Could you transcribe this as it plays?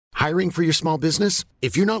Hiring for your small business?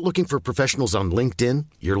 If you're not looking for professionals on LinkedIn,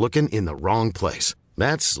 you're looking in the wrong place.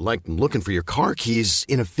 That's like looking for your car keys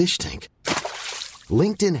in a fish tank.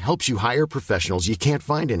 LinkedIn helps you hire professionals you can't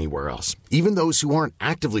find anywhere else, even those who aren't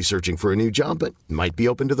actively searching for a new job but might be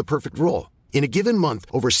open to the perfect role. In a given month,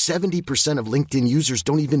 over 70% of LinkedIn users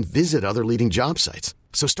don't even visit other leading job sites.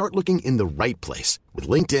 So start looking in the right place. With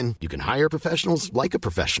LinkedIn, you can hire professionals like a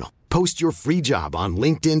professional. Post your free job on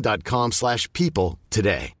linkedin.com/people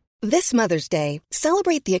today. This Mother's Day,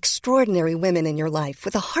 celebrate the extraordinary women in your life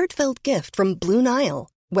with a heartfelt gift from Blue Nile.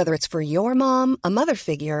 Whether it's for your mom, a mother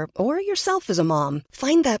figure, or yourself as a mom,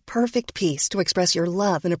 find that perfect piece to express your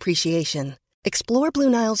love and appreciation. Explore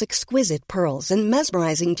Blue Nile's exquisite pearls and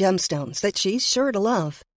mesmerizing gemstones that she's sure to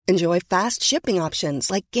love. Enjoy fast shipping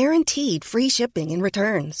options like guaranteed free shipping and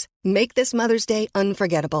returns. Make this Mother's Day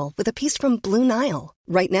unforgettable with a piece from Blue Nile.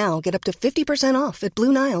 Right now, get up to 50% off at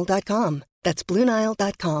BlueNile.com. That's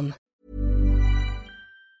BlueNile.com.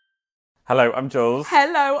 Hello, I'm Jules.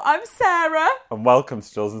 Hello, I'm Sarah. And welcome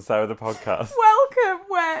to Jules and Sarah, the podcast. Welcome,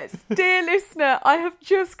 Wes. Dear listener, I have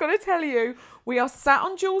just got to tell you, we are sat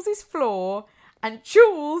on Jules's floor and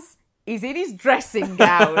Jules is in his dressing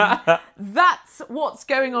gown. That's what's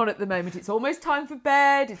going on at the moment. It's almost time for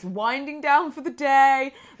bed. It's winding down for the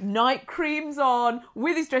day. Night cream's on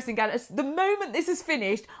with his dressing gown. The moment this is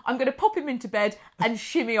finished, I'm going to pop him into bed and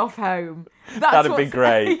shimmy off home. That'd be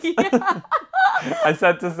great. Yeah. I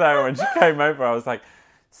said to Sarah when she came over, I was like,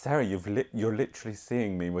 Sarah, you're literally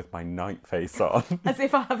seeing me with my night face on. As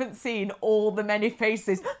if I haven't seen all the many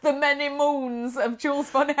faces, the many moons of Jules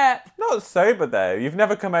Von Hep. Not sober though. You've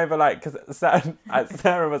never come over because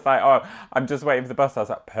Sarah was like, oh, I'm just waiting for the bus. I was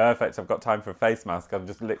like, perfect, I've got time for a face mask. I'll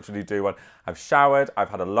just literally do one. I've showered, I've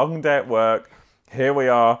had a long day at work. Here we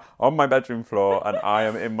are on my bedroom floor and I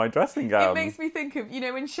am in my dressing gown. It makes me think of,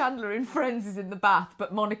 when Chandler in Friends is in the bath,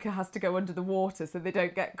 but Monica has to go under the water so they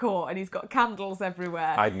don't get caught and he's got candles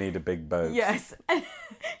everywhere. I'd need a big boat. Yes. He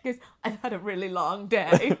goes, I've had a really long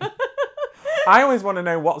day. I always want to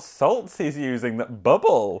know what salts he's using that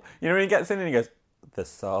bubble. When he gets in and he goes, the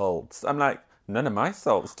salts. I'm like, none of my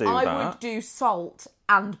salts do that. I would do salt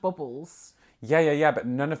and bubbles. Yeah, but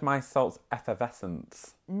none of my salts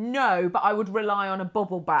effervescence. No, but I would rely on a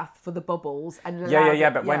bubble bath for the bubbles. And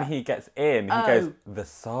but when he gets in, he goes, the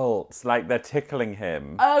salts, like they're tickling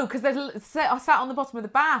him. Oh, because they're sat on the bottom of the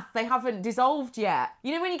bath. They haven't dissolved yet.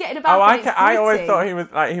 When you get in a bath I always thought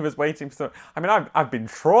he was waiting for some... I mean, I've been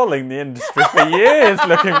trawling the industry for years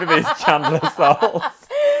looking for these Chandler salts.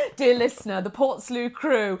 Dear listener, the Portslade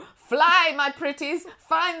crew, fly, my pretties,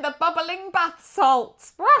 find the bubbling bath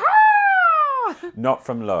salts. Not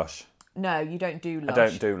from Lush. No, you don't do Lush. I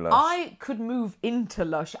don't do Lush. I could move into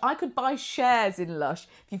Lush. I could buy shares in Lush.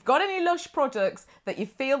 If you've got any Lush products that you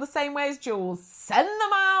feel the same way as Jules, send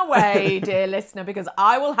them our way, dear listener, because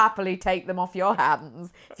I will happily take them off your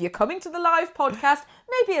hands. If you're coming to the live podcast,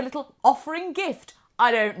 maybe a little offering gift.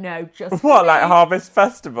 I don't know, just what, like Harvest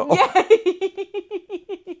Festival? Yeah.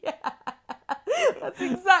 Yeah. That's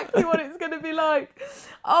exactly what it's going to be like.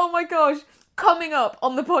 Oh my gosh. Coming up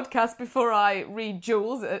on the podcast before I read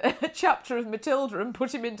Jules a chapter of Matilda and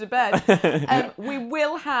put him into bed, we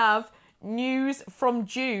will have news from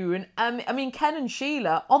June. Ken and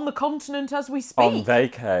Sheila on the continent as we speak. On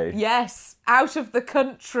vacay. Yes, out of the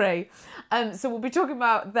country. So we'll be talking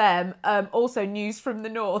about them. Also news from the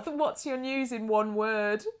north. What's your news in one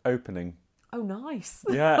word? Opening. Oh, nice.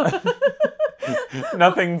 Yeah.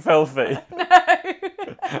 Nothing filthy. No.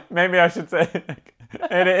 Maybe I should say...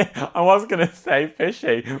 I was going to say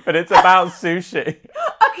fishy, but it's about sushi.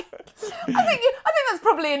 Okay. I think that's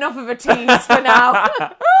probably enough of a tease for now.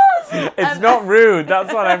 It's not rude,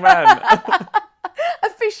 that's what I meant. A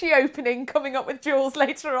fishy opening coming up with Jules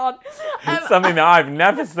later on. Something that I've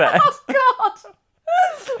never said. Oh,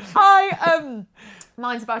 God.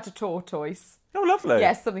 Mine's about a tortoise. Oh, lovely.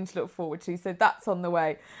 Yes, something to look forward to. So that's on the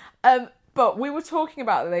way. But we were talking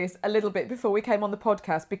about this a little bit before we came on the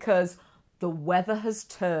podcast because the weather has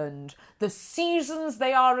turned. The seasons,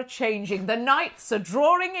 they are a-changing. The nights are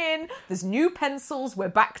drawing in. There's new pencils. We're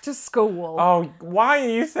back to school. Oh, why are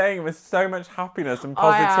you saying it with so much happiness and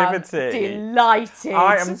positivity? I am delighted.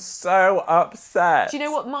 I am so upset. Do you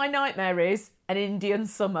know what my nightmare is? An Indian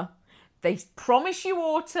summer. They promise you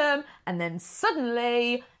autumn, and then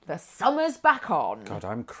suddenly the summer's back on. God,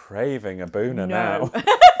 I'm craving a Boona now.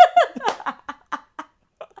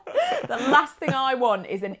 The last thing I want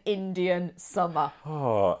is an Indian summer.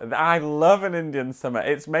 Oh, I love an Indian summer.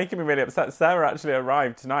 It's making me really upset. Sarah actually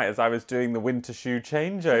arrived tonight as I was doing the winter shoe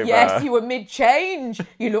changeover. Yes, you were mid-change.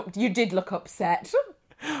 You did look upset.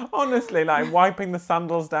 Honestly, like wiping the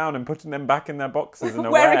sandals down and putting them back in their boxes and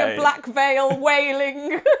away. Wearing a black veil,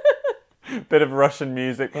 wailing. Bit of Russian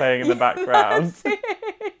music playing in the background. That's it.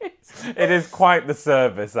 It is quite the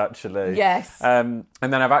service, actually. Yes. And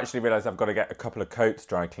then I've actually realised I've got to get a couple of coats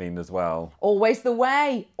dry cleaned as well. Always the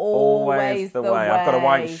way. Always the way. I've got a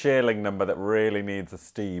white shearling number that really needs a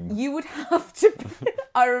steam. You would have to...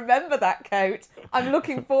 I remember that coat. I'm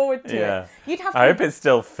looking forward to it. You'd have to... I hope it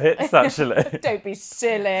still fits, actually. Don't be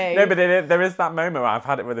silly. No, but there is that moment where I've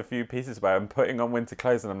had it with a few pieces where I'm putting on winter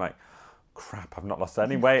clothes and I'm like, crap, I've not lost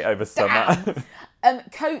any weight over summer.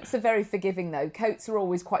 Coats are very forgiving, though. Coats are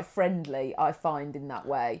always quite friendly, I find, in that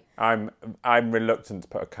way. I'm reluctant to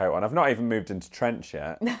put a coat on. I've not even moved into trench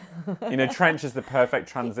yet. You know, trench is the perfect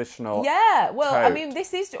transitional. Yeah, well, coat. I mean,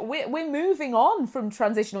 we're moving on from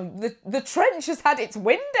transitional. The trench has had its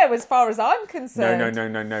window, as far as I'm concerned.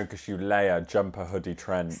 No, because you layer jumper, hoodie,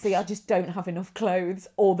 trench. See, I just don't have enough clothes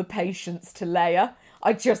or the patience to layer.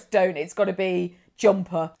 I just don't. It's got to be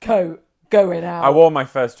jumper, coat, going out. I wore my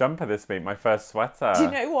first jumper this week, my first sweater. Do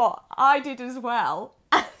you know what? I did as well.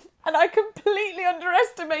 And I completely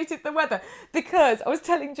underestimated the weather because I was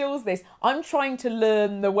telling Jules this. I'm trying to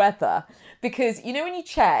learn the weather because, you know, when you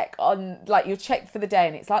check on, like, you're checked for the day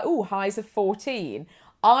and it's like, oh, highs of 14.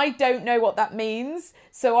 I don't know what that means.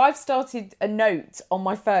 So I've started a note on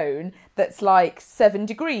my phone that's like 7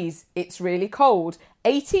 degrees. It's really cold.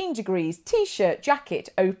 18 degrees, t-shirt, jacket,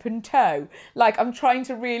 open toe. Like, I'm trying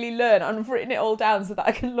to really learn. I've written it all down so that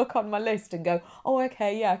I can look on my list and go, oh,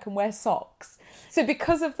 okay, yeah, I can wear socks. So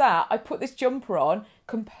because of that, I put this jumper on,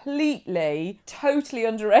 totally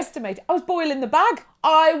underestimated. I was boiling the bag.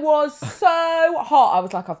 I was so hot. I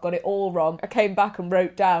was like, I've got it all wrong. I came back and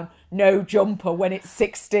wrote down, no jumper when it's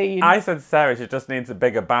 16. I said, Sarah, she just needs a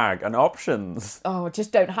bigger bag and options. Oh, I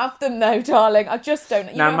just don't have them though, darling. I just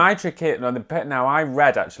don't. My trick is, now I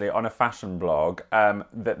read actually on a fashion blog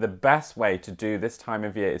that the best way to do this time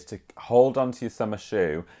of year is to hold onto your summer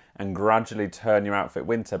shoe and gradually turn your outfit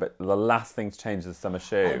winter, but the last thing to change is the summer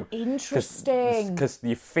shoe. Oh, interesting. Because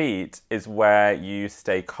your feet is where you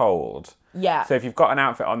stay cold. Yeah. So if you've got an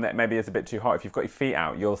outfit on that maybe is a bit too hot, if you've got your feet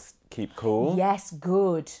out, you'll keep cool. Yes,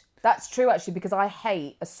 good. That's true, actually, because I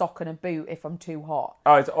hate a sock and a boot if I'm too hot.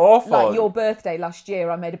 Oh, it's awful. Like your birthday last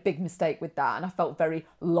year, I made a big mistake with that and I felt very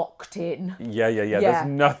locked in. Yeah. There's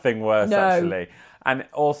nothing worse, actually. And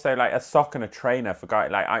also, like, a sock and a trainer for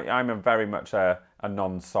guys. Like, I'm a very much a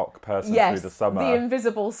non-sock person through the summer. The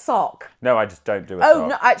invisible sock. No, I just don't do a sock. sock.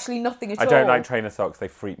 No, actually nothing at all. I don't like trainer socks. They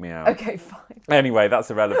freak me out. Okay, fine. Anyway,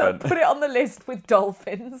 that's irrelevant. Put it on the list with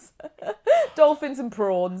dolphins. Dolphins and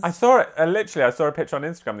prawns. I saw it, I saw a picture on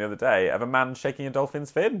Instagram the other day of a man shaking a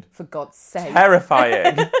dolphin's fin. For God's sake.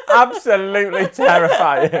 Terrifying. Absolutely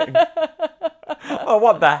terrifying. Oh,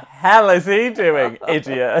 what the hell is he doing,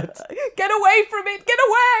 idiot? Get away from it! Get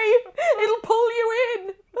away! It'll pull you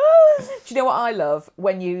in! Do you know what I love?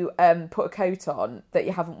 When you put a coat on that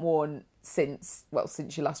you haven't worn since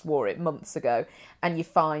you last wore it months ago, and you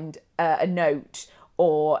find a note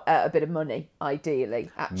or a bit of money, ideally,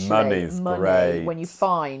 actually. Money's great. When you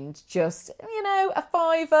find just, a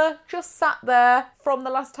fiver just sat there from the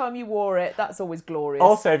last time you wore it, that's always glorious.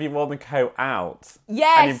 Also, if you've worn the coat out,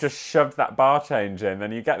 yes, and you've just shoved that bar change in,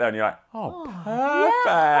 then you get there and you're like,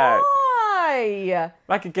 perfect. Yeah,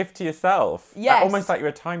 like a gift to yourself. Yes. Almost like you're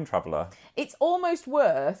a time traveller. It's almost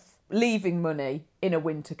worth leaving money in a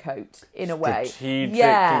winter coat, in a way.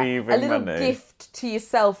 Strategic leaving a little money. gift to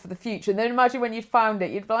yourself for the future. And then imagine when you'd found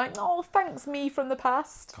it, you'd be like, oh, thanks me from the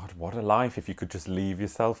past. God, what a life if you could just leave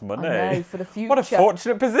yourself money. I know, for the future. What a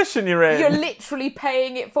fortunate position you're in. You're literally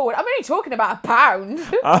paying it forward. I'm only talking about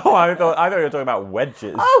 £1. Oh, I thought you were talking about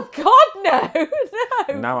wedges. Oh, God,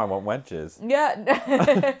 no. Now I want wedges. Yeah.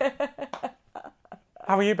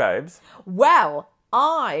 How are you, babes? Well,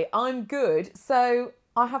 I'm good. So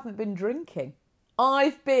I haven't been drinking.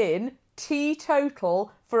 I've been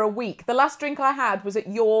teetotal for a week. The last drink I had was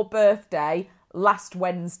at your birthday last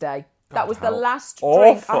Wednesday. That was the last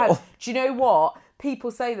drink I had. Do you know what?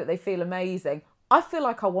 People say that they feel amazing. I feel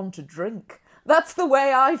like I want to drink. That's the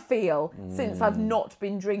way I feel since I've not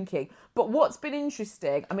been drinking. But what's been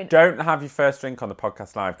interesting, Don't have your first drink on the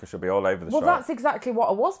podcast live because you'll be all over the shop. Well, that's exactly what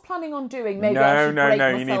I was planning on doing. Maybe I should break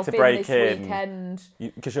myself you need to break this weekend.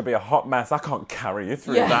 Because you'll be a hot mess. I can't carry you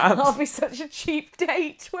through that. I'll be such a cheap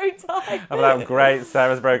date, won't I? I'm like, great,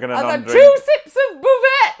 Sarah's broken a I've non-drink. had 2 sips of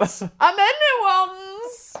Bouvet. I'm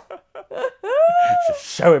anyone's. She's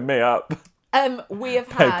showing me up. We have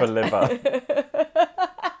Paper had... liver.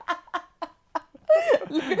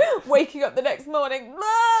 Waking up the next morning,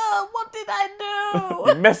 what did I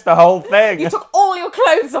do? You missed the whole thing. You took all your clothes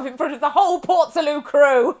clothes off in front of the whole Portsaloo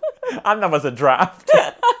crew. And there was a draft.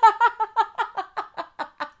 And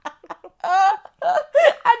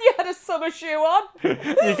you had a summer shoe on.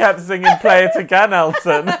 You kept singing Play It Again,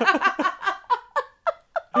 Elton.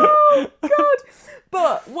 Oh, God.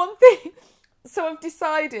 But one thing... So I've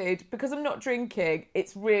decided, because I'm not drinking,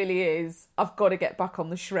 it really is, I've got to get back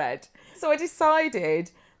on the shred. So I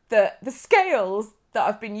decided that the scales that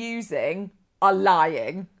I've been using are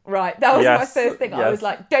lying, right? That was my first thing. I was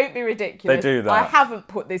like, don't be ridiculous. They do that. I haven't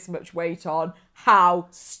put this much weight on. How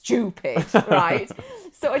stupid, right?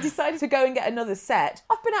 So I decided to go and get another set.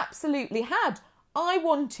 I've been absolutely had. I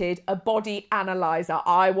wanted a body analyzer.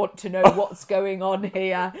 I want to know what's going on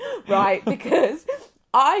here, right? Because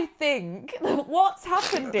I think that what's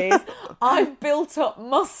happened is I've built up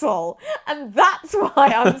muscle, and that's why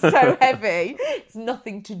I'm so heavy. It's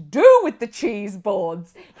nothing to do with the cheese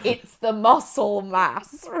boards. It's the muscle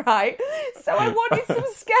mass, right? So I wanted some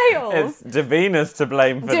scales. It's Davina's to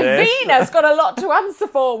blame for this. Davina's got a lot to answer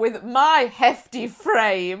for with my hefty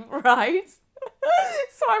frame, right?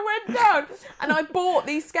 So I went down and I bought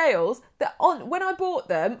these scales that when I bought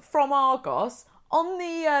them from Argos, on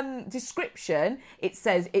the description, it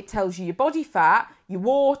says, it tells you your body fat, your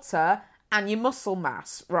water, and your muscle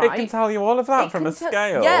mass, right? It can tell you all of that from a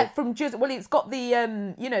scale. Yeah, from just, well, it's got the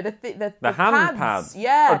hand pads.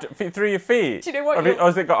 Yeah. Through your feet. Do you know what? Or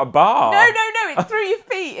has it got a bar? No, it's through your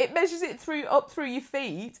feet. It measures it up through your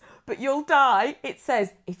feet, but you'll die. It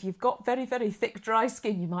says, if you've got very, very thick, dry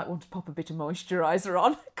skin, you might want to pop a bit of moisturiser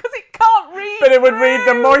on, because it can't read. But it would read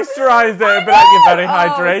the moisturiser, but like you're very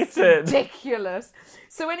hydrated. It's ridiculous.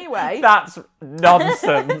 So anyway... That's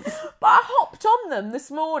nonsense. But I hopped on them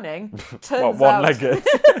this morning. Turns one-legged?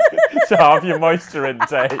 To halve your moisture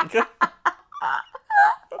intake. I'm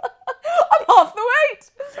half the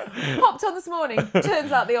weight. Hopped on this morning.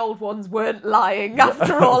 Turns out the old ones weren't lying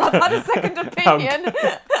after all. I've had a second opinion.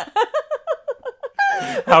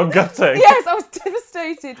 How gutting. Yes, I was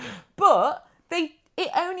devastated. But it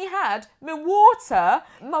only had my water,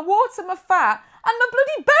 my fat, and my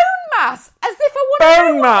bloody bone mass, as if I want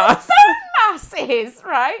to know what bone mass is,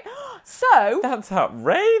 right? So... That's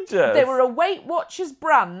outrageous. They were a Weight Watchers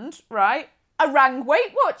brand, right? I rang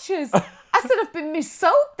Weight Watchers. I said, I've been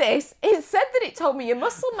missold this. It said that it told me your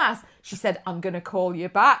muscle mass. She said, I'm going to call you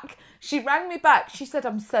back. She rang me back. She said,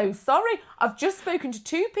 I'm so sorry. I've just spoken to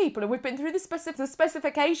 2 people and we've been through the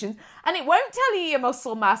specifications and it won't tell you your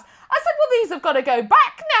muscle mass. I said, well, these have got to go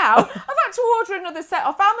back now. I've had to order another set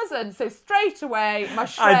off Amazon. So straight away, my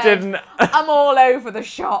shred, I'm all over the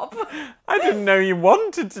shop. I didn't know you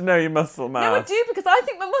wanted to know your muscle mass. No, I do, because I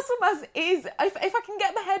think my muscle mass is, if I can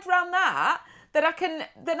get my head around that, then I'll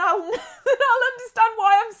understand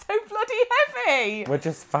why I'm so bloody heavy. We're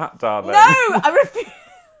just fat, darling. No, I refuse.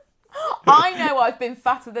 I know I've been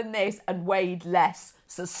fatter than this and weighed less,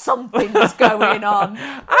 so something's going on.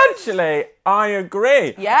 Actually, I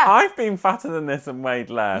agree. Yeah. I've been fatter than this and weighed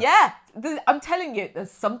less. Yeah, I'm telling you, there's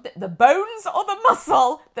something, the bones or the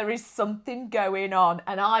muscle, there is something going on,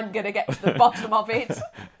 and I'm going to get to the bottom of it.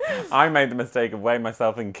 I made the mistake of weighing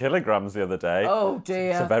myself in kilograms the other day. Oh,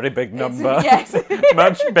 dear. It's a very big number. Yes.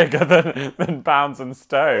 Much bigger than pounds and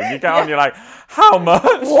stone. You get on, you're like, how much?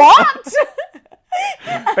 What?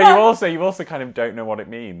 But you also kind of don't know what it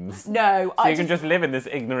means. No. So you can just live in this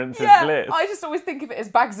ignorance of Yeah, bliss. I just always think of it as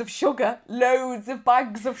bags of sugar. Loads of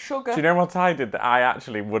bags of sugar. Do you know what I did that I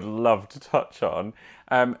actually would love to touch on?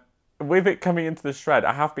 With it coming into the shred,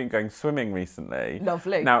 I have been going swimming recently.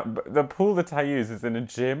 Lovely. Now, the pool that I use is in a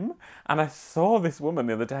gym, and I saw this woman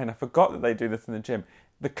the other day, and I forgot that they do this in the gym.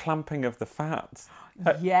 The clamping of the fat.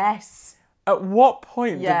 Yes. At what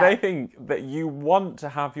point Yeah. do they think that you want to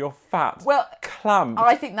have your fat clamped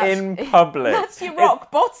I think that's, in public? That's your rock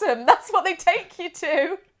bottom. That's what they take you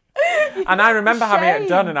to. And I remember having it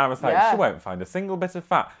done, and I was like, Yeah. she won't find a single bit of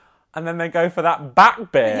fat. And then they go for that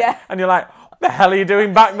back bit. Yeah. And you're like, what the hell are you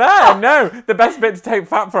doing back there? No, the best bit to take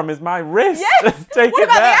fat from is my wrist. Yes. Take What it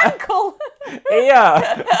about there. the ankle?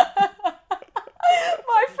 Ear.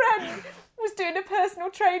 My friend was doing a personal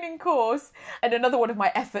training course, and another one of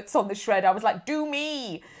my efforts on the shred, I was like, do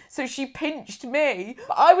me. So she pinched me,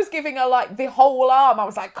 but I was giving her like the whole arm. I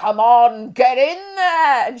was like, come on, get in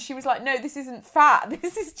there. And she was like, no, this isn't fat.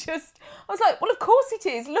 This is just, I was like, well, of course it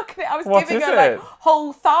is. Look at it. I was What giving is her it? like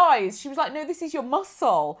whole thighs. She was like, no, this is your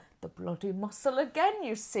muscle. The bloody muscle again,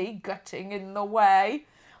 you see, getting in the way.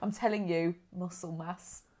 I'm telling you, muscle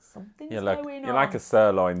mass. Something's going on. You're like a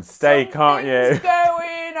sirloin steak, aren't you? Something's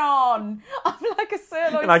going on. I'm like a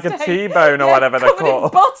sirloin Like steak. a T-bone or whatever they're covered in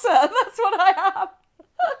called. butter. That's what I am.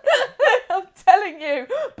 I'm telling you,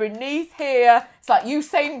 beneath here, it's like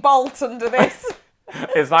Usain Bolt under this.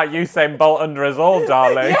 It's like Usain Bolt under us all,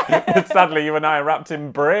 darling. Sadly, you and I are wrapped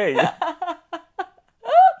in brie.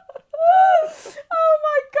 Oh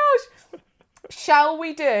my gosh. Shall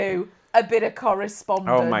we do a bit of correspondence?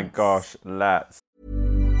 Oh my gosh, let's.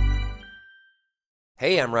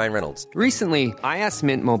 Hey, I'm Ryan Reynolds. Recently, I asked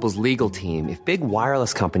Mint Mobile's legal team if big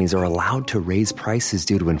wireless companies are allowed to raise prices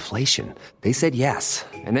due to inflation. They said yes.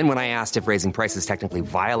 And then when I asked if raising prices technically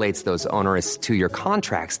violates those onerous 2-year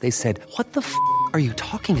contracts, they said, "What the f*** are you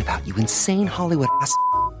talking about, you insane Hollywood ass?"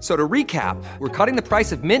 So to recap, we're cutting the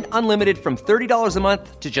price of Mint Unlimited from $30 a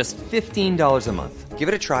month to just $15 a month. Give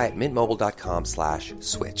it a try at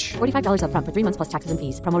mintmobile.com/switch. $45 up front for 3 months plus taxes and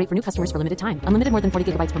fees. Promo rate for new customers for limited time. Unlimited more than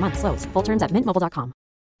 40 gigabytes per month. Slows full terms at mintmobile.com.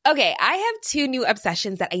 Okay, I have 2 new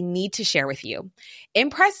obsessions that I need to share with you.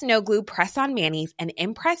 Impress No Glue Press-On Manis and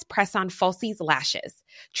Impress Press-On Falsies Lashes.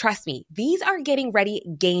 Trust me, these are getting ready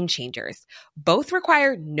game changers. Both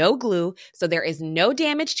require no glue, so there is no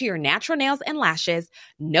damage to your natural nails and lashes,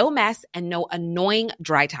 no mess, and no annoying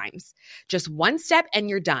dry times. Just one step and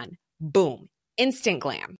you're done. Boom. Instant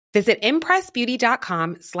glam. Visit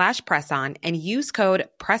impressbeauty.com/presson and use code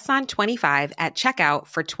PRESSON25 at checkout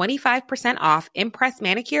for 25% off Impress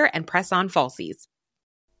Manicure and Press-On Falsies.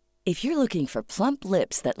 If you're looking for plump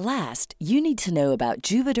lips that last, you need to know about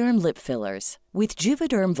Juvederm lip fillers. With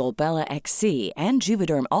Juvederm Volbella XC and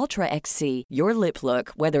Juvederm Ultra XC, your lip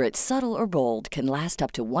look, whether it's subtle or bold, can last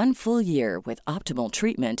up to 1 full year with optimal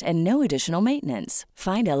treatment and no additional maintenance.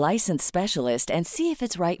 Find a licensed specialist and see if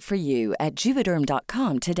it's right for you at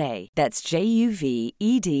Juvederm.com today. That's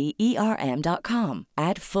JUVEDERM.com.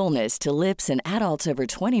 Add fullness to lips in adults over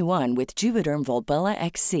 21 with Juvederm Volbella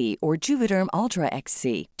XC or Juvederm Ultra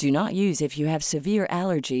XC. Do not use if you have severe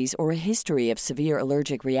allergies or a history of severe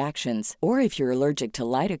allergic reactions, or if you're allergic to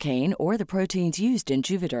lidocaine or the proteins used in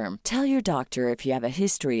Juvederm. Tell your doctor if you have a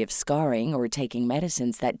history of scarring or taking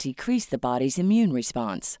medicines that decrease the body's immune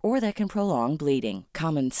response or that can prolong bleeding.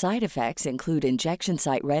 Common side effects include injection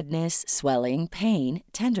site redness, swelling, pain,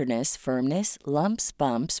 tenderness, firmness, lumps,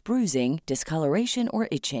 bumps, bruising, discoloration, or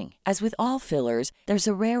itching. As with all fillers, there's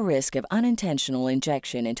a rare risk of unintentional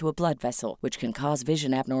injection into a blood vessel, which can cause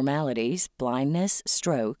vision abnormalities, blindness,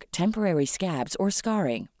 stroke, temporary scabs, or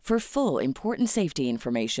scarring. For full important safety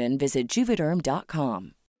information, visit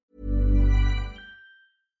Juvederm.com.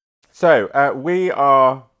 So we've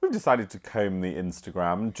decided to comb the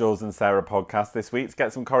Instagram Jules and Sarah podcast this week to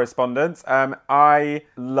get some correspondence. I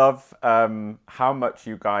love how much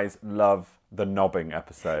you guys love the knobbing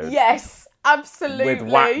episode. Yes, absolutely. With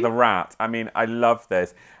Whack the Rat. I mean, I love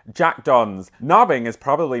this. Jack Dons. Knobbing is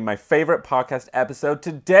probably my favourite podcast episode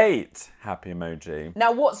to date. Happy emoji.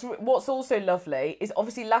 Now, what's also lovely is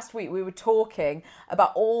obviously last week we were talking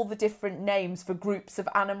about all the different names for groups of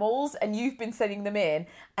animals, and you've been sending them in.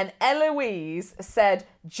 And Eloise said,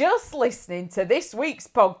 just listening to this week's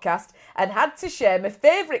podcast and had to share my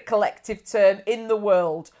favourite collective term in the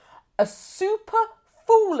world, a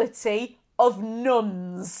superfoolity of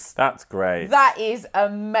nuns. That's great. That is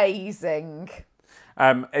amazing.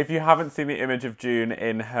 If you haven't seen the image of June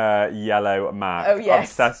in her yellow mat, oh, yes.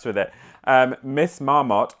 Obsessed with it. Miss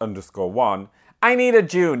Marmot _1. I need a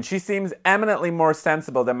June. She seems eminently more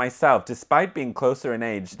sensible than myself, despite being closer in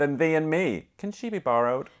age than thee and me. Can she be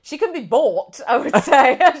borrowed? She can be bought, I would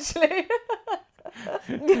say, actually.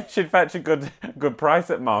 She'd fetch a good price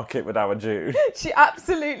at market with our June. She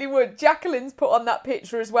absolutely would. Jacqueline's put on that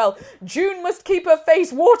picture as well. June must keep her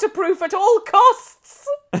face waterproof at all costs.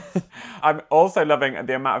 I'm also loving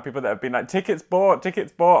the amount of people that have been like, tickets bought.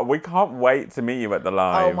 We can't wait to meet you at the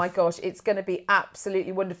live. Oh my gosh, it's going to be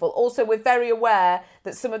absolutely wonderful. Also, we're very aware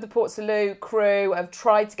that some of the Port Salut crew have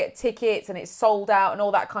tried to get tickets and it's sold out and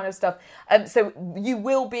all that kind of stuff. So you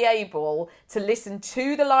will be able to listen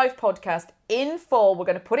to the live podcast in full. We're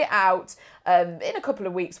going to put it out in a couple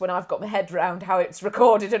of weeks when I've got my head around how it's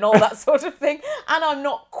recorded and all that sort of thing. And I'm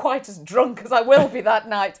not quite as drunk as I will be that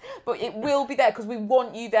night, but it will be there because we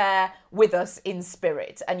want you there with us in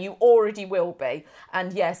spirit, and you already will be.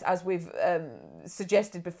 And yes, as we've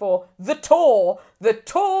suggested before, the tour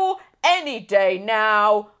any day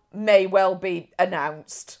now may well be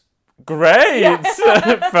announced. Great! Yeah.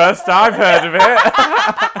 First I've heard of it.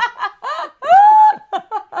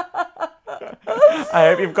 I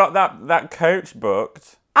hope you've got that coach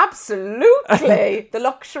booked. Absolutely. The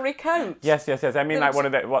luxury coach. Yes. I mean like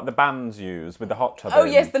what the bands use with the hot tub. Oh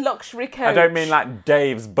yes, the luxury coach. I don't mean like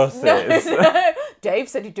Dave's buses. No. Dave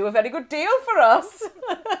said he'd do a very good deal for us.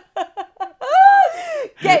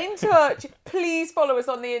 Get in touch. Please follow us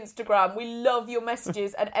on the Instagram. We love your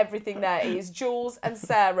messages and everything there. It is Jules and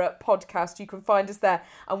Sarah Podcast. You can find us there,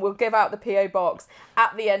 and we'll give out the PO box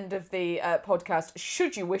at the end of the podcast,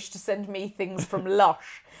 should you wish to send me things from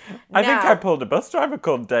Lush. I think I pulled a bus driver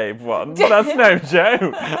called Dave once. That's no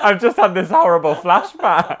joke. I've just had this horrible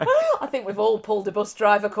flashback. I think we've all pulled a bus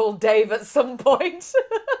driver called Dave at some point.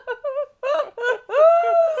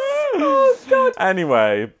 Oh, God.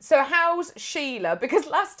 Anyway. So how's Sheila? Because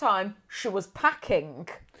last time she was packing.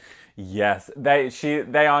 Yes, they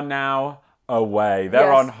are now away.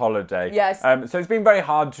 They're on holiday. Yes. So it's been very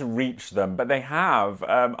hard to reach them, but they have.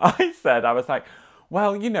 I was like,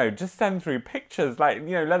 well, just send through pictures. Like,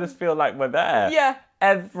 let us feel like we're there. Yeah.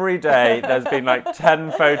 Every day there's been like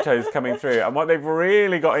 10 photos coming through. And what they've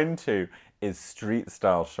really got into is street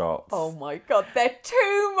style shots. Oh my God, they're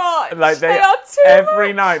too much. Like they are too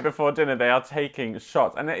every much. night before dinner they are taking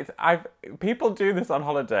shots, and people do this on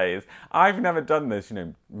holidays. I've never done this,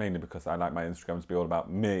 mainly because I like my Instagram to be all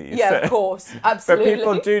about me. Yeah, of course, absolutely.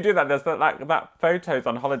 But people do that. There's that photos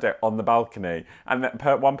on holiday on the balcony, and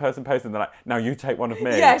one person posted, and they're like, "Now you take one of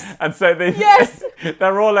me." Yes. And so Yes.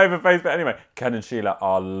 they're all over Facebook. Anyway, Ken and Sheila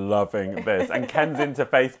are loving this, and Ken's into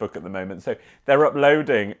Facebook at the moment, so they're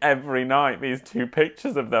uploading every night these 2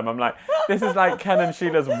 pictures of them. I'm like, this is like Ken and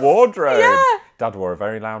Sheila's wardrobe. Yeah. Dad wore a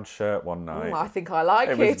very loud shirt one night. I think I like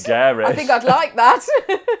it. It was garish. I think I'd like that.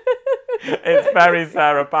 It's very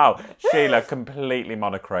Sarah Powell. Sheila, completely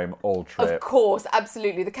monochrome all trip. Of course,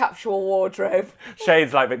 absolutely. The capsule wardrobe.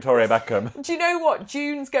 Shades like Victoria Beckham. Do you know what?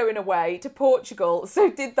 June's going away to Portugal, so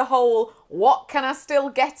did the whole, what can I still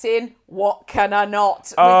get in, what can I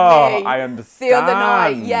not, with me. I understand. The other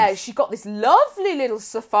night, yeah, she got this lovely little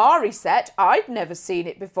safari set. I'd never seen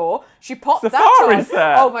it before. She popped that on.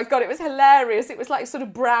 Set? Oh my God, it was hilarious. It was like sort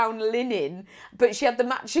of brown linen, but she had the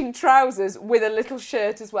matching trousers with a little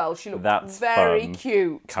shirt as well. She looked very fun.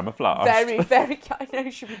 cute. Camouflage. Very, very, I know,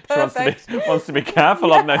 she'd be perfect. She wants to be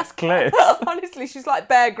careful on those cliffs. Honestly, she's like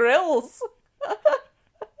Bear Grylls.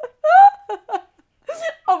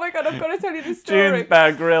 Oh my God, I've got to tell you the story. June's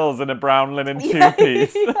Bear Grylls in a brown linen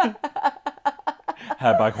two-piece. Yeah.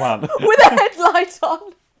 Hair by Juan. With a headlight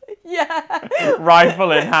on. Yeah.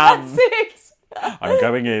 Rifle in hand. That's it. I'm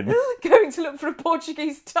going in. Going to look for a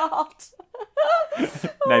Portuguese tart.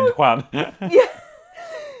 Named Juan. Yeah.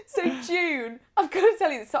 So June, I've got to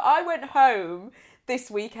tell you this. So I went home this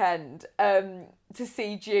weekend to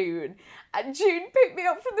see June, and June picked me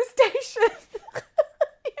up from the station.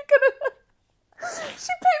 She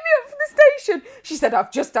picked me up from the station. She said,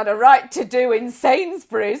 I've just had a right to do in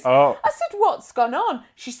Sainsbury's. Oh. I said, what's gone on?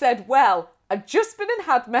 She said, well, I've just been and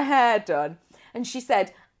had my hair done. And she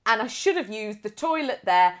said, and I should have used the toilet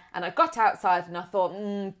there. And I got outside and I thought,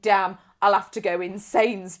 damn, I'll have to go in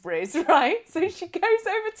Sainsbury's, right? So she goes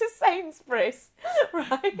over to Sainsbury's,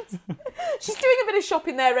 right? She's doing a bit of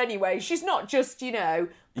shopping there anyway. She's not just,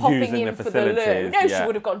 popping Using in the for the loo. facilities, No, yeah. she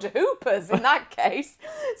would have gone to Hoopers in that case.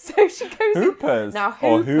 So she goes Hoopers? in. Now,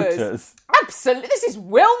 Or Hoopers. Hooters? Absolutely. This is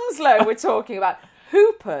Wilmslow we're talking about.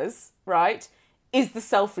 Hoopers, right, is the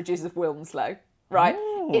Selfridges of Wilmslow, right?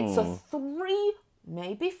 It's a 3,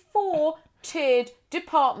 maybe 4 tiered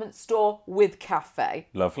department store with cafe.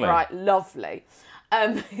 Lovely. Right, lovely.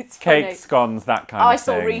 It's Cake, funny. scones, that kind I of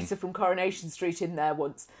saw thing. Rita from Coronation Street in there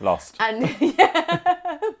once. Lost. And,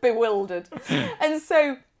 yeah, bewildered. And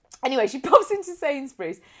so, anyway, she pops into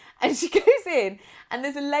Sainsbury's and she goes in and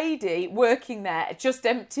there's a lady working there just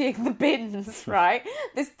emptying the bins, right?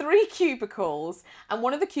 There's 3 cubicles and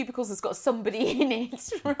one of the cubicles has got somebody in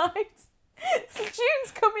it, right? So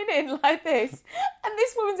June's coming in like this and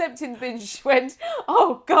this woman's emptying the bins. She went,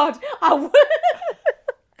 oh God,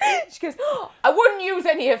 she goes, I wouldn't use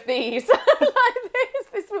any of these. Like this.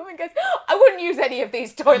 This woman goes, I wouldn't use any of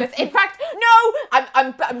these toilets. In fact, no,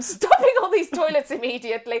 I'm stopping all these toilets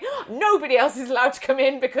immediately. Nobody else is allowed to come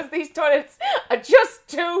in because these toilets are just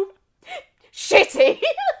too shitty.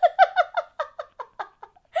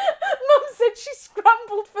 Mum said she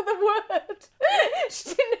scrambled for the word.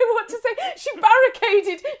 She didn't know what to say. She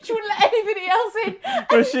barricaded. She wouldn't let anybody else in.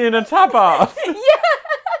 Was she in a tabard? Yeah.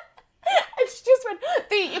 And she just went,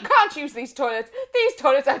 you can't use these toilets. These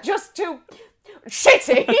toilets are just too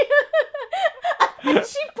shitty. And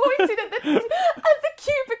she pointed at the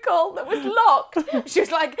cubicle that was locked. She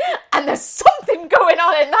was like, and there's something going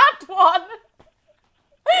on in that one.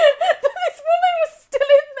 This woman was still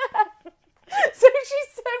in there. So she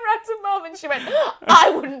turned round to Mum and she went, I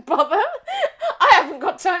wouldn't bother. I haven't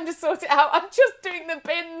got time to sort it out. I'm just doing the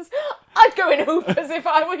bins. I'd go in Hoopers if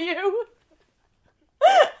I were you.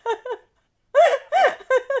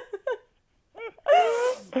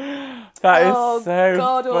 That is oh, so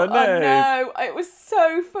God, funny. I know. It was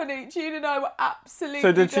so funny. June and I were absolutely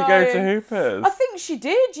So did she dying. go to Hoopers? I think she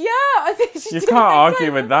did, yeah. I think she did. You can't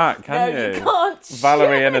argue with that, can no, you? you can't.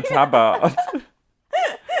 Valerie and a tabard.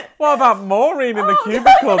 What about Maureen in the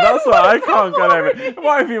cubicle? That's what I can't get over.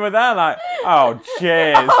 What if you were there like, oh,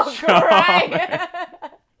 cheers, Oh, Charlie. great.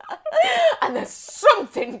 And there's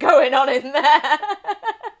something going on in there.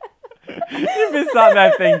 You'd be sat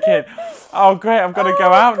there thinking, oh, great, I've got to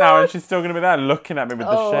go out now, and she's still going to be there looking at me with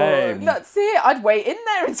the shame. That's it. I'd wait in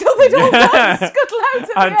there until they'd all gone, scuttle out of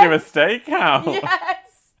I'd do a stakeout. Yes.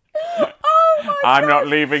 Oh, my I'm gosh. not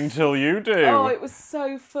leaving till you do. Oh, it was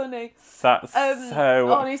so funny. That's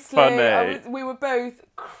so honestly, funny. We were both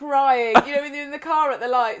crying, in the car at the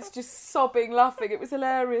lights, just sobbing, laughing. It was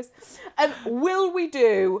hilarious. Will we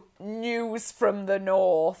do news from the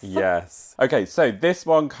north? Yes. Okay, so this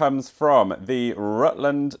one comes from the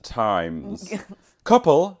Rutland Times.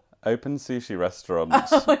 Couple open sushi restaurant.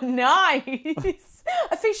 Oh, nice.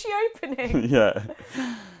 A fishy opening. Yeah.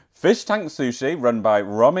 Fish Tank Sushi, run by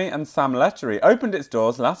Romy and Sam Lettery, opened its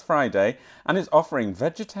doors last Friday and is offering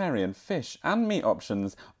vegetarian fish and meat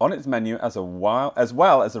options on its menu as well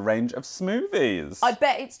as a range of smoothies. I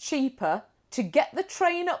bet it's cheaper to get the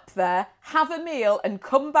train up there, have a meal and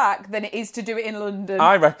come back than it is to do it in London.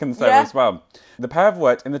 I reckon so Yeah. as well. The pair have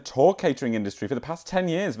worked in the tour catering industry for the past 10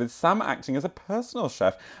 years, with Sam acting as a personal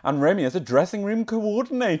chef and Romy as a dressing room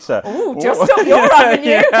coordinator. Ooh, just up your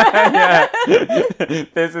avenue. Yeah.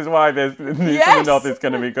 This is why this News from the Yes. North is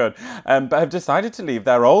going to be good. But have decided to leave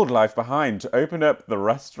their old life behind to open up the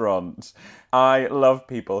restaurant. I love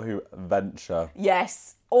people who venture.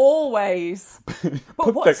 Yes, always.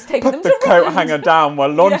 But what's taking Put them the to coat Rutland? hanger down. We're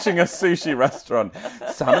launching a sushi restaurant.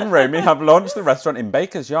 Sam and Romy have launched the restaurant in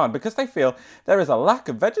Baker's Yard because they feel there is a lack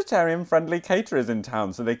of vegetarian-friendly caterers in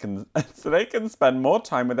town, so they can spend more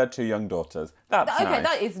time with their two young daughters. That's Okay, nice.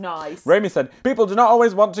 that is nice. Romy said, people do not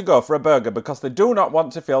always want to go for a burger because they do not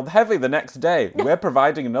want to feel heavy the next day. We're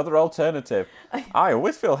providing another alternative. I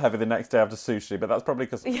always feel heavy the next day after sushi, but that's probably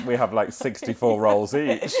because we have like 64 rolls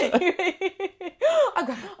each.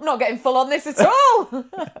 I'm not getting full on this at all.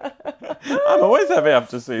 I'm always heavy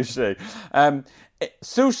after sushi.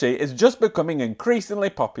 Sushi is just becoming increasingly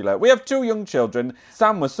popular. We have two young children.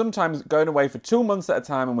 Sam was sometimes going away for 2 months at a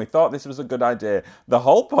time, and we thought this was a good idea. The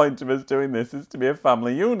whole point of us doing this is to be a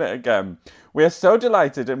family unit again. We are so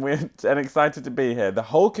delighted and excited to be here. The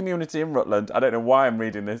whole community in Rutland, I don't know why I'm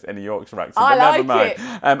reading this in a Yorkshire accent, but never mind,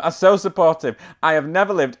 are so supportive. I have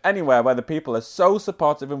never lived anywhere where the people are so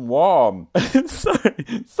supportive and warm.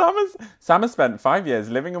 Sorry. Sam has spent 5 years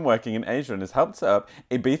living and working in Asia and has helped set up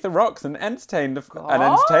Ibiza Rocks, an entertainment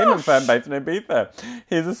firm based in Ibiza.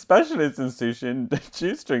 He is a specialist in sushi and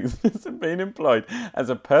shoestrings and has been employed as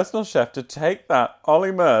a personal chef to Take That,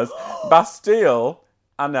 Ollie Murs, Bastille,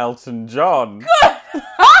 and Elton John.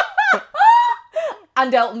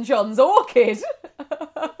 And Elton John's orchid. Cook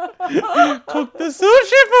the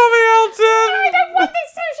sushi for me, Elton! I don't want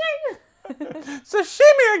this sushi.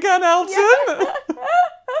 Sashimi again, Elton!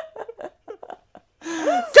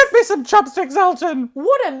 Get me some chopsticks, Elton!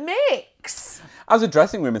 What a mix. As a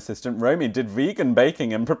dressing room assistant, Romy did vegan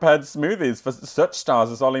baking and prepared smoothies for such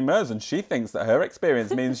stars as Ollie Murs, and she thinks that her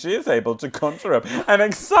experience means she is able to conjure up an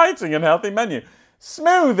exciting and healthy menu.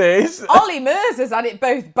 Smoothies! Ollie Murs has had it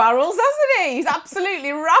both barrels, hasn't he? He's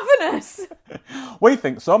absolutely ravenous. We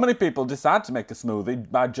think so many people decide to make a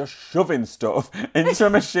smoothie by just shoving stuff into a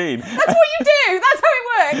machine. That's what you do. That's how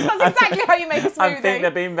it works. That's exactly how you make a smoothie. I think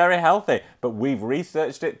they're being very healthy, but we've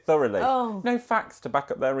researched it thoroughly. Oh. No facts to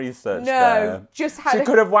back up their research No, there. just had She a-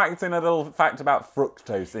 could have whacked in a little fact about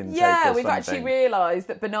fructose intake Yeah, or we've something. actually realised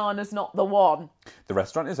that banana's not the one. The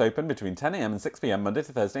restaurant is open between 10 a.m. and 6 p.m. Monday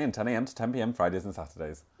to Thursday and 10 a.m. to 10 p.m. Fridays and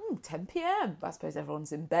Saturdays. 10 p.m. I suppose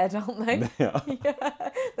everyone's in bed, aren't they? Yeah. Yeah.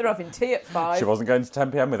 They're having tea at 5. She wasn't going to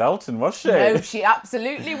 10 p.m. with Elton, was she? No, she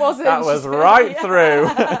absolutely wasn't. That was right through.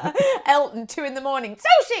 Elton, 2 a.m.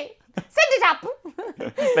 Sushi! Send it up!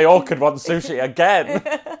 They all could want sushi again.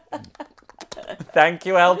 Thank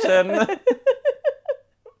you, Elton.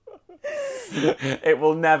 It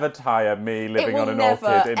will never tire me living on an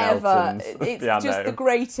orchid in Elton's It's piano. just the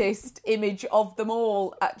greatest image of them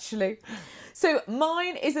all, actually. So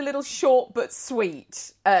mine is a little short but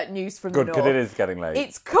sweet news from Good, the because north. it is getting late.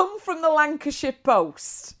 It's come from the Lancashire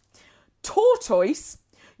Post. Tortoise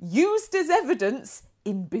used as evidence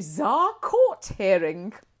in bizarre court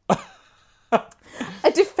hearing.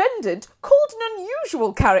 A defendant called an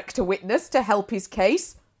unusual character witness to help his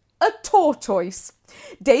case, a tortoise.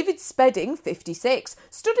 David Spedding, 56,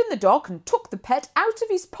 stood in the dock and took the pet out of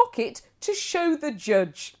his pocket to show the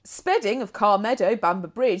judge. Spedding of Carmeadow, Bamber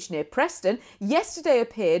Bridge near Preston, yesterday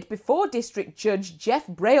appeared before District Judge Jeff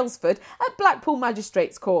Brailsford at Blackpool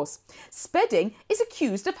Magistrates Court. Spedding is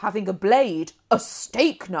accused of having a blade, a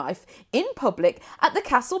steak knife, in public at the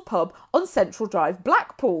Castle Pub on Central Drive,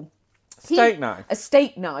 Blackpool. Steak knife? A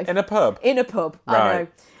steak knife. In a pub? In a pub, Right. I know.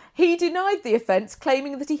 He denied the offence,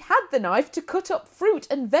 claiming that he had the knife to cut up fruit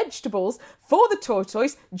and vegetables for the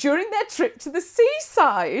tortoise during their trip to the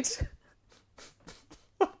seaside.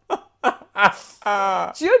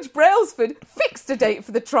 Judge Brailsford fixed a date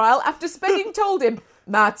for the trial after Spedding told him,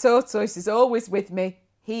 "My tortoise is always with me.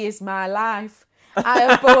 He is my life.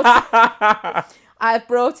 I have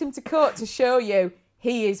brought him to court to show you.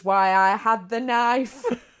 He is why I had the knife."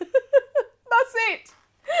 That's it.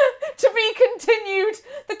 To be continued.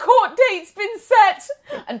 The court date's been set.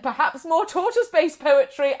 And perhaps more tortoise-based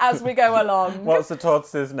poetry as we go along. What's the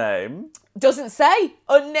tortoise's name? Doesn't say.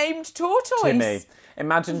 Unnamed tortoise. Timmy.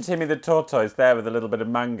 Imagine Timmy the tortoise there with a little bit of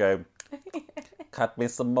mango. Cut me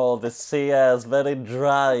some more. The sea air's very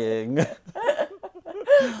drying.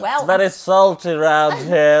 Well, It's very salty round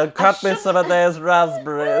here. Cut me some of those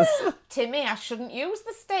raspberries. Timmy, I shouldn't use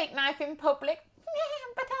the steak knife in public.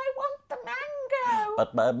 But I want the mango.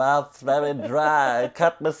 But my mouth's very dry.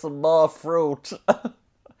 Cut me some more fruit.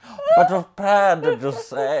 But of pear, did you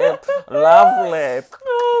say? Lovely.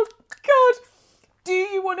 Oh, God. Do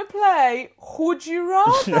you want to play Would You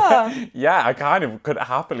Rather? Yeah, I kind of could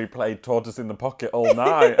happily play Tortoise in the Pocket all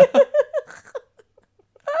night.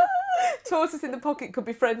 Tortoise in the Pocket could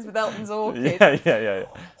be friends with Elton's orchid. Yeah.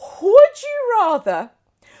 Would you rather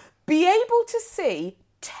be able to see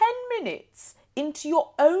 10 minutes into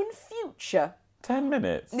your own future? 10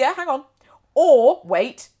 minutes? Yeah, hang on. Or,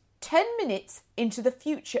 wait, 10 minutes into the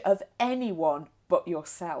future of anyone but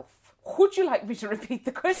yourself. Would you like me to repeat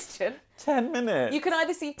the question? 10 minutes? You can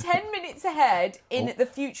either see 10 minutes ahead in the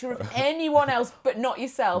future of anyone else but not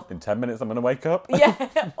yourself. In 10 minutes I'm going to wake up? Yeah,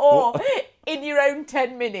 or in your own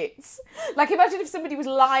 10 minutes. Like, imagine if somebody was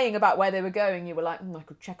lying about where they were going. You were like, I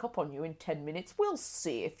could check up on you in 10 minutes. We'll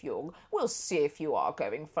see if you are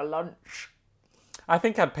going for lunch. I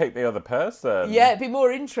think I'd pick the other person. Yeah, it'd be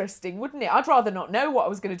more interesting, wouldn't it? I'd rather not know what I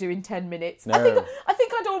was going to do in 10 minutes. No. I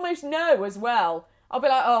think I'd almost know as well. I'll be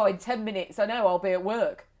like, in 10 minutes, I know I'll be at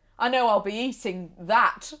work. I know I'll be eating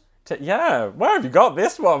that. Yeah, where have you got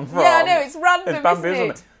this one from? Yeah, I know, it's random, It's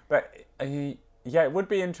bamboozling isn't it? But, yeah, it would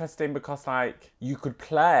be interesting because, like, you could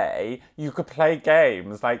play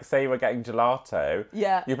games. Like, say you were getting gelato.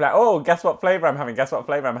 Yeah. You'd be like, oh, guess what flavour I'm having? Guess what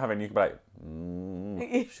flavour I'm having? You could be like,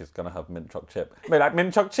 she's going to have mint choc chip. I'd be like,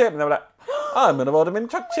 mint choc chip. And they were like, I'm going to order mint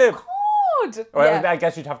choc chip. God. Well, Yeah. I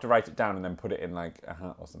guess you'd have to write it down and then put it in, like, a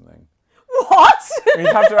hat or something. What? You'd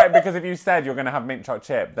have to write, because if you said you're going to have mint choc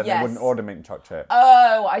chip, then Yes. they wouldn't order mint choc chip.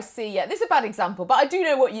 Oh, I see. Yeah, this is a bad example, but I do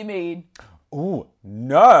know what you mean. Ooh,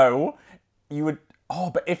 no. You would... Oh,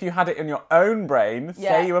 but if you had it in your own brain,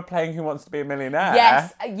 Yeah. say you were playing Who Wants to Be a Millionaire.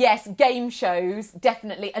 Yes, game shows,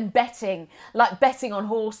 definitely, and betting, like betting on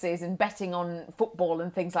horses and betting on football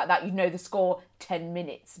and things like that. You'd know the score 10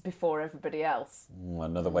 minutes before everybody else. Ooh,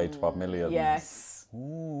 another way to our millions. Yes.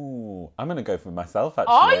 Ooh, I'm going to go for myself,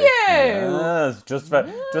 actually. Are you? Yes, just for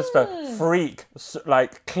freak,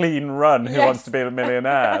 like, clean run Who Yes. Wants to Be a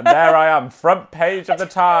Millionaire. And there I am, front page of the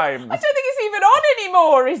Times. I don't think it's even on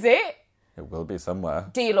anymore, is it? It will be somewhere.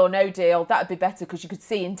 Deal or no deal, that'd be better because you could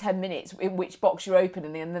see in 10 minutes in which box you're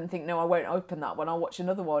opening and then think, no, I won't open that one, I'll watch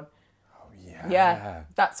another one. Yeah,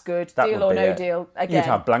 that's good. That Deal would or be no it. deal, again. You'd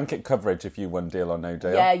have blanket coverage if you won Deal or No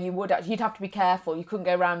Deal. Yeah, you would actually. You'd have to be careful. You couldn't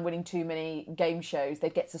go around winning too many game shows.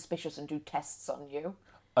 They'd get suspicious and do tests on you.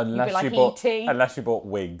 Unless like you bought E.T.. unless you bought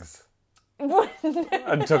wigs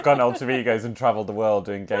and took on alter egos and travelled the world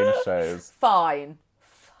doing game shows. Fine.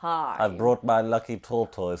 I've brought my lucky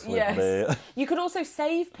tortoise with Yes. me. You could also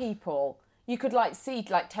save people. You could see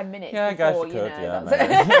 10 minutes Yeah, I before, guess you could. Yeah,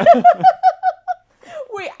 that's-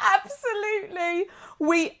 maybe.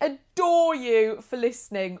 We adore you for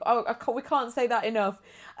listening. We can't say that enough.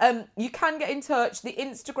 You can get in touch. The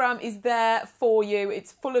Instagram is there for you.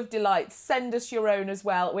 It's full of delights. Send us your own as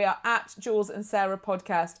well. We are at Jules and Sarah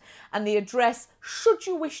Podcast. And the address, should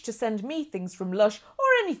you wish to send me things from Lush or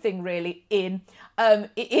anything really it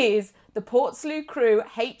is the Portslade Crew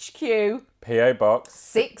HQ. P.O. Box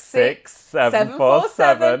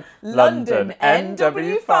 66747 London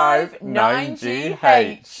NW5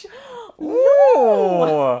 9GH.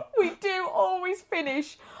 Ooh. We do always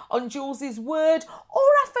finish on Jules's word or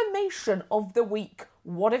affirmation of the week.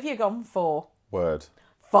 What have you gone for? Word.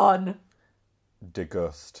 Fun.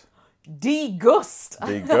 Degust. Degust.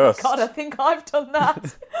 Degust. God, I think I've done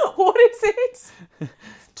that. What is it?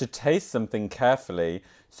 To taste something carefully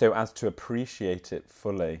so as to appreciate it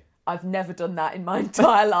fully. I've never done that in my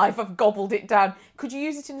entire life. I've gobbled it down. Could you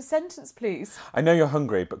use it in a sentence, please? I know you're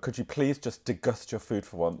hungry, but could you please just degust your food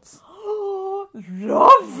for once? Oh,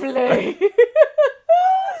 lovely.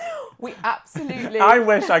 We absolutely... I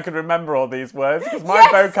wish I could remember all these words, because my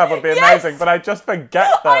vocab would be amazing, but I just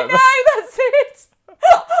forget them. I know, that's it.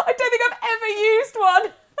 I don't think I've ever used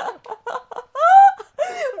one.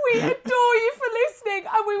 We adore you for listening,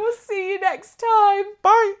 and we will see you next time.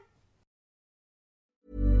 Bye.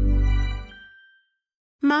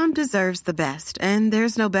 Mom deserves the best, and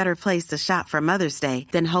there's no better place to shop for Mother's Day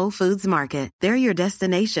than Whole Foods Market. They're your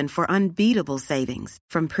destination for unbeatable savings,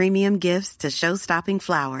 from premium gifts to show-stopping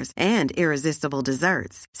flowers and irresistible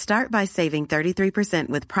desserts. Start by saving 33%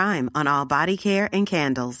 with Prime on all body care and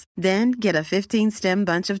candles. Then get a 15-stem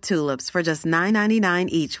bunch of tulips for just $9.99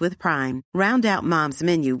 each with Prime. Round out Mom's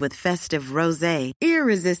menu with festive rosé,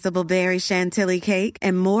 irresistible berry chantilly cake,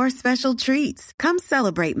 and more special treats. Come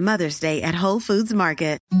celebrate Mother's Day at Whole Foods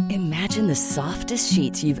Market. Imagine the softest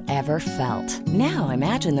sheets you've ever felt. Now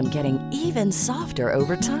imagine them getting even softer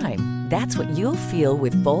over time. That's what you'll feel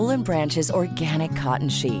with Boll & Branch's organic cotton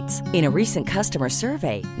sheets. In a recent customer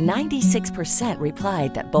survey, 96%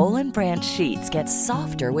 replied that Boll & Branch sheets get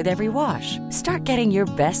softer with every wash. Start getting your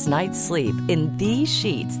best night's sleep in these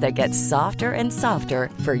sheets that get softer and softer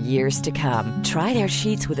for years to come. Try their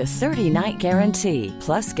sheets with a 30-night guarantee.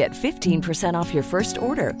 Plus, get 15% off your first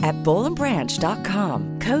order at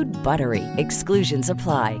bollandbranch.com. Code BUTTERY. Exclusions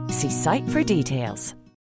apply. See site for details.